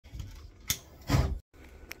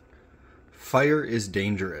Fire is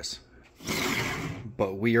dangerous,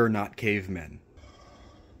 but we are not cavemen.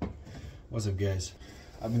 What's up, guys?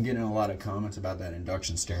 I've been getting a lot of comments about that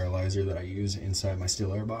induction sterilizer that I use inside my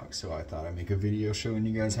still air box, so I thought I'd make a video showing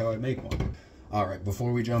you guys how I make one. Alright,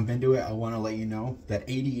 before we jump into it, I want to let you know that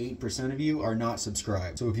 88% of you are not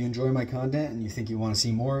subscribed. So if you enjoy my content and you think you want to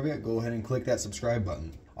see more of it, go ahead and click that subscribe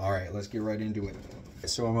button. Alright, let's get right into it.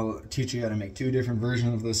 So I'm going to teach you how to make two different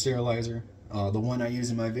versions of the sterilizer. The one I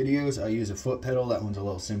use in my videos, I use a foot pedal. That one's a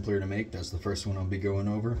little simpler to make. That's the first one I'll be going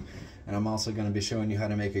over. And I'm also going to be showing you how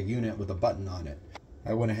to make a unit with a button on it.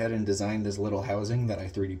 I went ahead and designed this little housing that I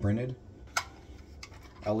 3D printed.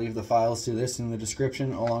 I'll leave the files to this in the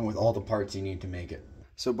description along with all the parts you need to make it.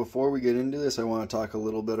 So before we get into this, I want to talk a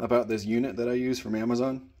little bit about this unit that I use from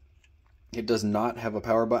Amazon. It does not have a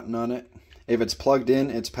power button on it. If it's plugged in,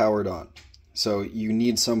 it's powered on. So you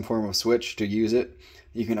need some form of switch to use it.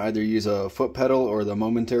 You can either use a foot pedal or the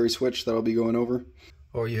momentary switch that I'll be going over.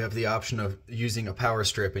 Or you have the option of using a power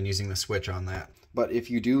strip and using the switch on that. But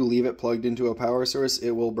if you do leave it plugged into a power source,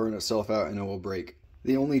 it will burn itself out and it will break.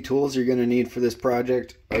 The only tools you're going to need for this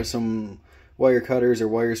project are some wire cutters or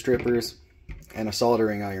wire strippers and a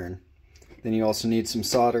soldering iron. Then you also need some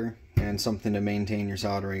solder and something to maintain your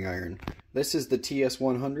soldering iron. This is the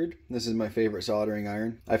TS100. This is my favorite soldering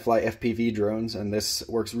iron. I fly FPV drones and this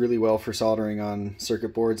works really well for soldering on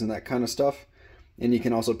circuit boards and that kind of stuff. And you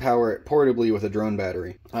can also power it portably with a drone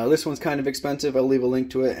battery. This one's kind of expensive. I'll leave a link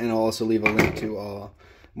to it, and I'll also leave a link to a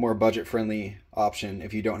more budget-friendly option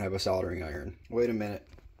if you don't have a soldering iron. Wait a minute.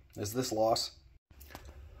 Is this loss?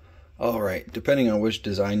 Alright, depending on which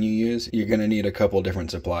design you use, you're going to need a couple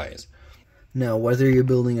different supplies. Now, whether you're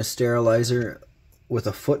building a sterilizer with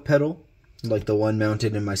a foot pedal, like the one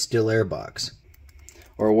mounted in my still air box,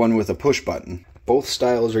 or one with a push button, both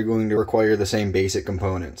styles are going to require the same basic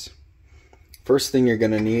components. First thing you're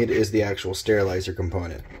going to need is the actual sterilizer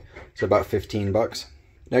component. It's about 15 bucks.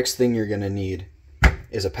 Next thing you're going to need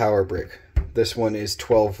is a power brick. This one is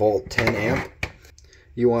 12 volt 10 amp.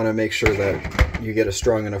 You want to make sure that you get a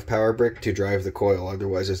strong enough power brick to drive the coil,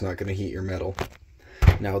 otherwise it's not going to heat your metal.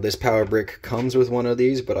 Now this power brick comes with one of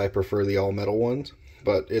these, but I prefer the all metal ones.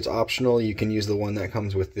 But it's optional, you can use the one that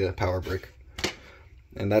comes with the power brick.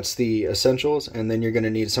 And that's the essentials, and then you're going to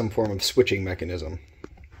need some form of switching mechanism.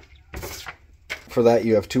 For that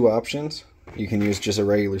you have two options. You can use just a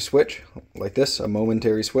regular switch, like this, a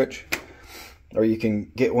momentary switch. Or you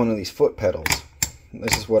can get one of these foot pedals.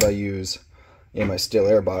 This is what I use in my still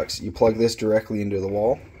air box. You plug this directly into the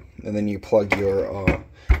wall, and then you plug your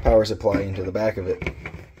power supply into the back of it.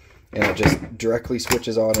 And it just directly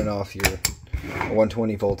switches on and off your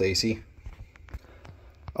 120 volt AC.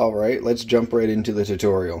 Alright, let's jump right into the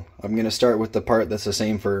tutorial. I'm going to start with the part that's the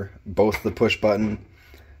same for both the push button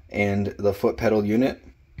and the foot pedal unit.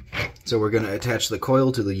 So we're going to attach the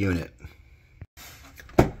coil to the unit.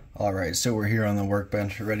 Alright, so we're here on the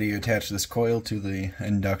workbench ready to attach this coil to the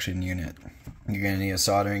induction unit. You're going to need a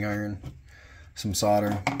soldering iron, some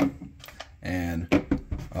solder, and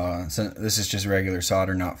so this is just regular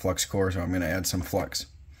solder, not flux core, so I'm going to add some flux.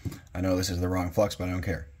 I know this is the wrong flux, but I don't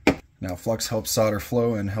care. Now flux helps solder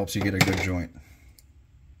flow and helps you get a good joint.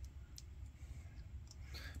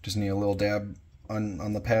 Just need a little dab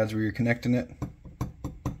on the pads where you're connecting it,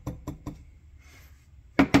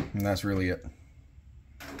 and that's really it.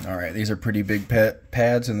 Alright, these are pretty big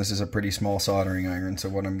pads, and this is a pretty small soldering iron, so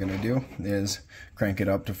what I'm going to do is crank it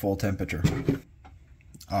up to full temperature.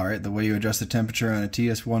 Alright, the way you adjust the temperature on a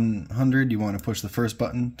TS100, you want to push the first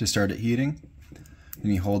button to start it heating,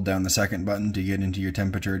 and you hold down the second button to get into your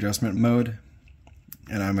temperature adjustment mode,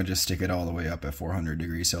 and I'm going to just stick it all the way up at 400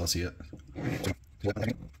 degrees Celsius.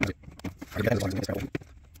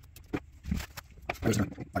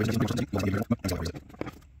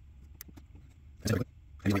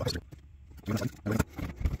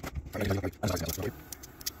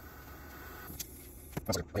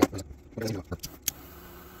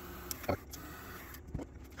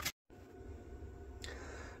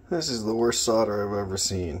 This is the worst solder I've ever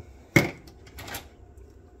seen.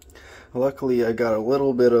 Luckily I got a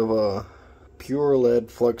little bit of a pure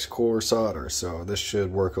lead flux core solder, so this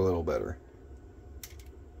should work a little better.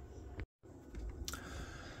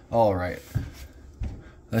 Alright,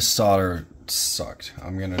 this solder sucked.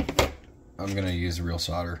 I'm gonna use real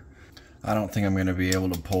solder. I don't think I'm gonna be able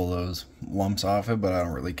to pull those lumps off it, but I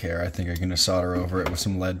don't really care. I think I can just solder over it with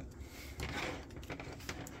some lead.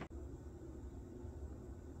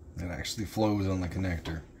 It actually flows on the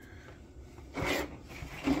connector.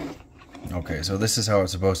 Okay, so this is how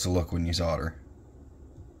it's supposed to look when you solder.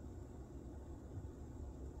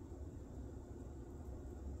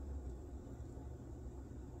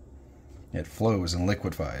 It flows and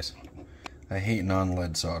liquefies. I hate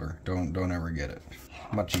non-lead solder. Don't ever get it.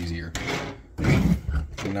 Much easier.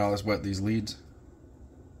 And now let's wet these leads.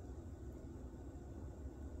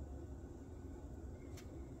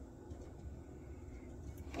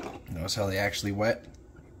 Notice how they actually wet.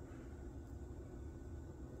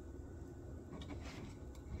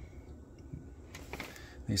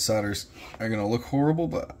 These solders are going to look horrible,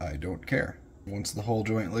 but I don't care. Once the whole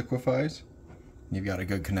joint liquefies, you've got a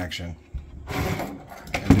good connection.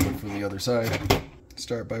 And do it for the other side.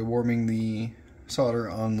 Start by warming the solder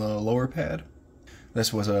on the lower pad.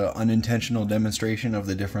 This was an unintentional demonstration of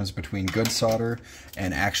the difference between good solder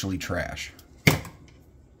and actually trash.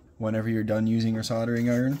 Whenever you're done using your soldering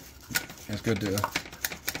iron, it's good to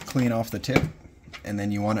clean off the tip, and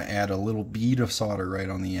then you want to add a little bead of solder right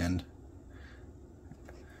on the end.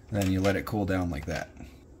 Then you let it cool down like that.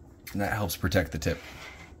 And that helps protect the tip.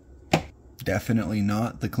 Definitely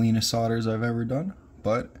not the cleanest solders I've ever done,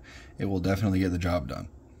 but it will definitely get the job done.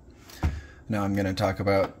 Now I'm going to talk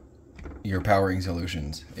about your powering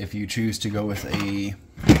solutions. If you choose to go with a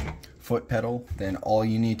foot pedal, then all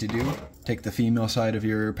you need to do, take the female side of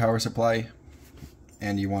your power supply,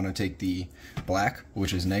 and you want to take the black,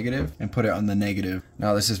 which is negative, and put it on the negative.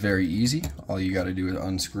 Now this is very easy. All you got to do is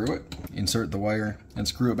unscrew it, insert the wire, and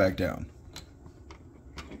screw it back down.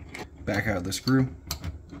 Back out the screw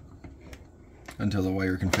until the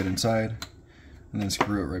wire can fit inside, and then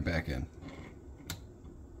screw it right back in.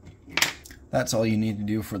 That's all you need to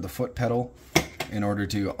do for the foot pedal. In order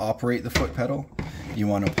to operate the foot pedal, you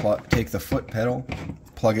want to take the foot pedal,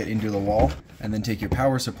 plug it into the wall, and then take your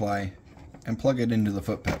power supply and plug it into the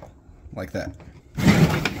foot pedal, like that.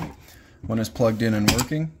 When it's plugged in and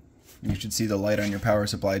working, you should see the light on your power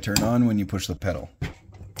supply turn on when you push the pedal.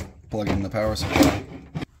 Plug in the power supply,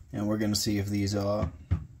 and we're going to see if these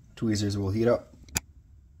tweezers will heat up.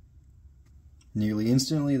 Nearly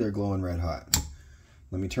instantly, they're glowing red hot.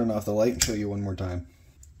 Let me turn off the light and show you one more time.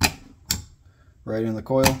 Right in the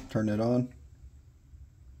coil, turn it on.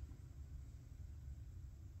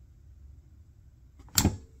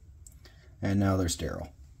 And now they're sterile.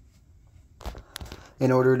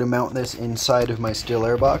 In order to mount this inside of my still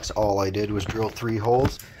air box, all I did was drill 3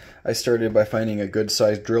 holes. I started by finding a good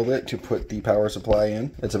sized drill bit to put the power supply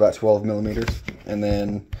in. It's about 12 millimeters. And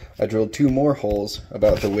then I drilled 2 more holes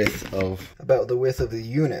about the width of the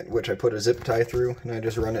unit, which I put a zip tie through, and I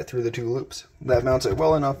just run it through the 2 loops. That mounts it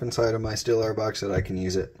well enough inside of my still air box that I can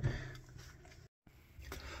use it.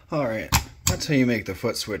 Alright, that's how you make the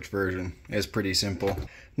foot switch version. It's pretty simple.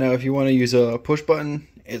 Now if you want to use a push button,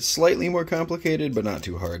 it's slightly more complicated, but not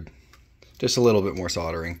too hard. Just a little bit more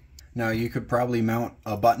soldering. Now you could probably mount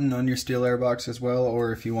a button on your steel air box as well,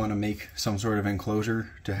 or if you want to make some sort of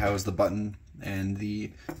enclosure to house the button and the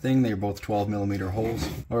thing, they're both 12 millimeter holes.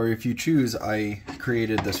 Or if you choose, I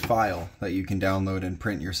created this file that you can download and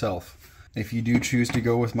print yourself. If you do choose to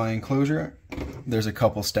go with my enclosure, there's a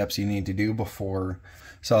couple steps you need to do before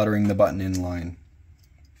soldering the button in line.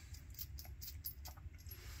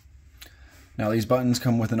 Now these buttons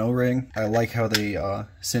come with an O-ring. I like how they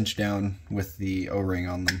cinch down with the O-ring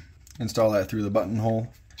on them. Install that through the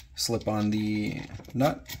buttonhole, slip on the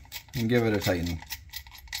nut, and give it a tighten.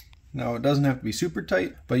 Now it doesn't have to be super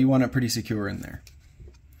tight, but you want it pretty secure in there.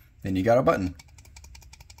 Then you got a button.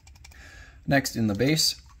 Next, in the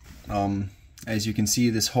base, as you can see,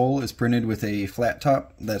 this hole is printed with a flat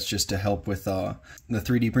top. That's just to help with the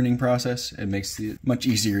 3D printing process. It makes it much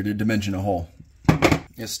easier to dimension a hole.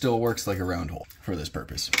 It still works like a round hole for this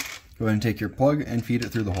purpose. Go ahead and take your plug and feed it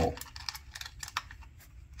through the hole.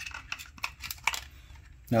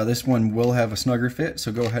 Now this one will have a snugger fit,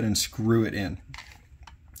 so go ahead and screw it in.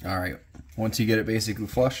 Alright, once you get it basically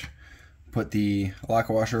flush, put the lock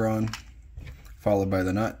washer on, followed by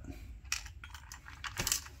the nut,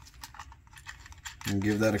 and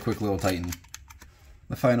give that a quick little tighten.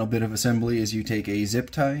 The final bit of assembly is you take a zip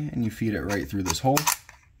tie and you feed it right through this hole,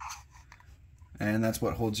 and that's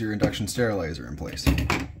what holds your induction sterilizer in place.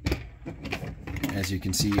 As you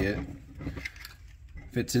can see, it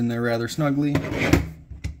fits in there rather snugly.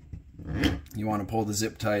 You want to pull the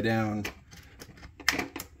zip tie down,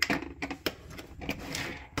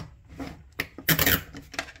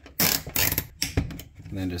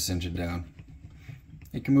 and then just cinch it down.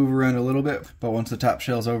 It can move around a little bit, but once the top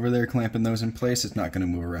shell's over there clamping those in place, it's not going to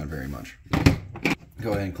move around very much.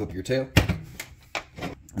 Go ahead and clip your tail.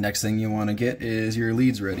 Next thing you want to get is your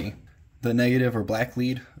leads ready. The negative or black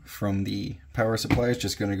lead from the power supply is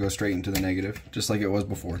just going to go straight into the negative, just like it was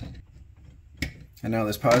before. And now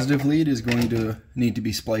this positive lead is going to need to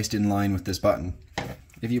be spliced in line with this button.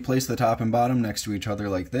 If you place the top and bottom next to each other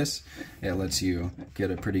like this, it lets you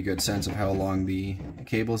get a pretty good sense of how long the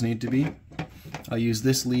cables need to be. I'll use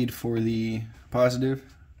this lead for the positive,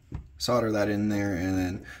 solder that in there, and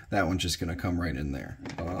then that one's just going to come right in there.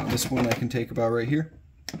 This one I can take about right here,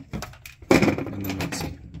 and then let's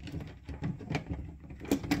see.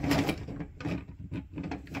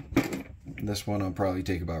 This one I'll probably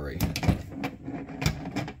take about right here.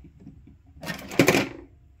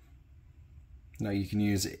 Now you can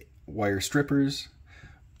use wire strippers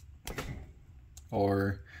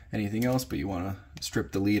or anything else, but you want to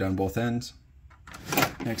strip the lead on both ends.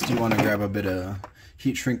 Next you want to grab a bit of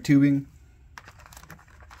heat shrink tubing.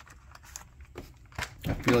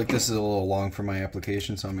 I feel like this is a little long for my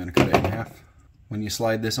application, so I'm going to cut it in half. When you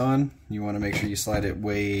slide this on, you want to make sure you slide it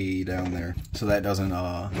way down there so that doesn't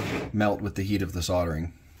melt with the heat of the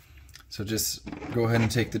soldering. So just go ahead and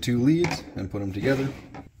take the two leads and put them together.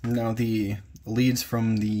 Now the leads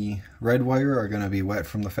from the red wire are going to be wet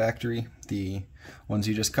from the factory. The ones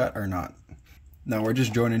you just cut are not. Now we're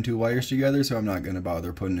just joining two wires together, so I'm not going to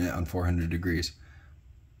bother putting it on 400 degrees.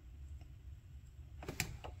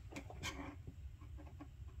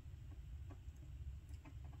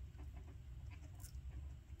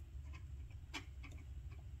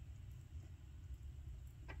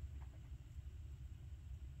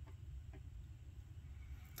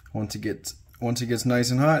 Once it gets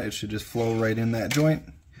nice and hot, it should just flow right in that joint.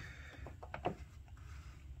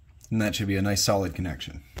 And that should be a nice solid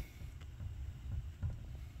connection.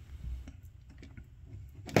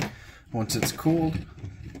 Once it's cooled,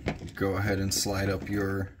 go ahead and slide up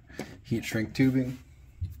your heat shrink tubing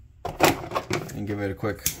and give it a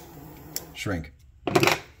quick shrink.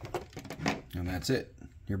 And that's it.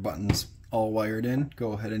 Your button's all wired in.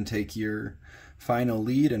 Go ahead and take your final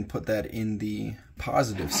lead and put that in the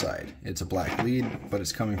positive side. It's a black lead, but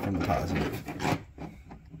it's coming from the positive.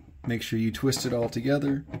 Make sure you twist it all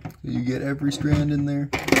together so you get every strand in there,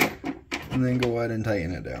 and then go ahead and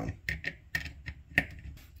tighten it down.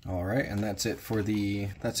 All right, and that's it for the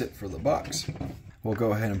box. We'll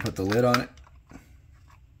go ahead and put the lid on it.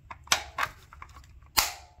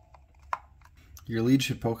 Your lead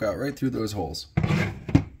should poke out right through those holes.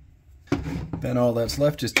 Then all that's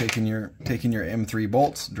left is taking your M3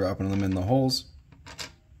 bolts, dropping them in the holes,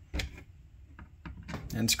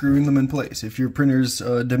 and screwing them in place. If your printer's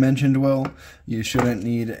dimensioned well, you shouldn't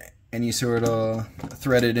need any sort of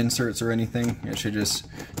threaded inserts or anything. It should just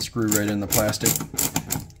screw right in the plastic.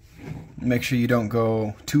 Make sure you don't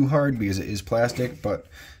go too hard because it is plastic, but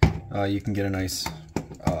you can get a nice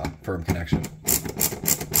firm connection.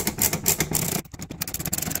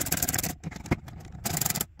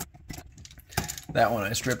 That one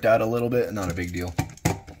I stripped out a little bit, not a big deal.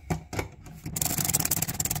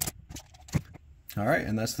 Alright,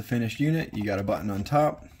 and that's the finished unit. You got a button on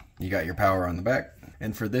top, you got your power on the back.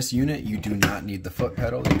 And for this unit, you do not need the foot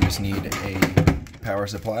pedal, you just need a power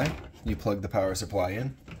supply. You plug the power supply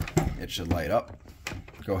in, it should light up.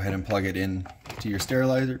 Go ahead and plug it in to your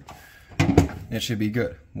sterilizer. It should be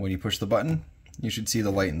good. When you push the button, you should see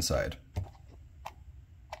the light inside.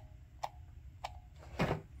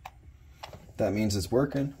 That means it's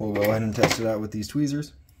working. We'll go ahead and test it out with these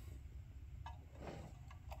tweezers.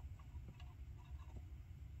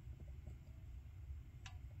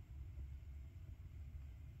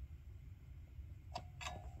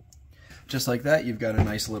 Just like that, you've got a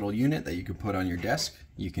nice little unit that you can put on your desk.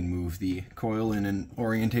 You can move the coil in an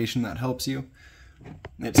orientation that helps you.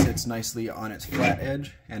 It sits nicely on its flat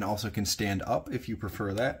edge and also can stand up if you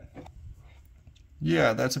prefer that.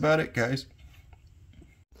 Yeah, that's about it, guys.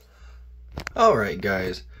 Alright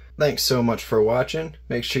guys, thanks so much for watching.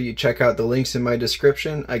 Make sure you check out the links in my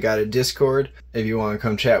description. I got a Discord if you want to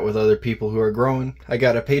come chat with other people who are growing. I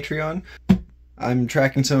got a Patreon. I'm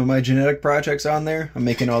tracking some of my genetic projects on there. I'm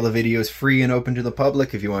making all the videos free and open to the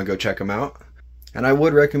public if you want to go check them out. And I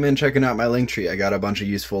would recommend checking out my Linktree. I got a bunch of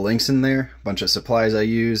useful links in there, a bunch of supplies I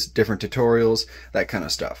use, different tutorials, that kind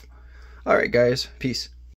of stuff. Alright guys, peace.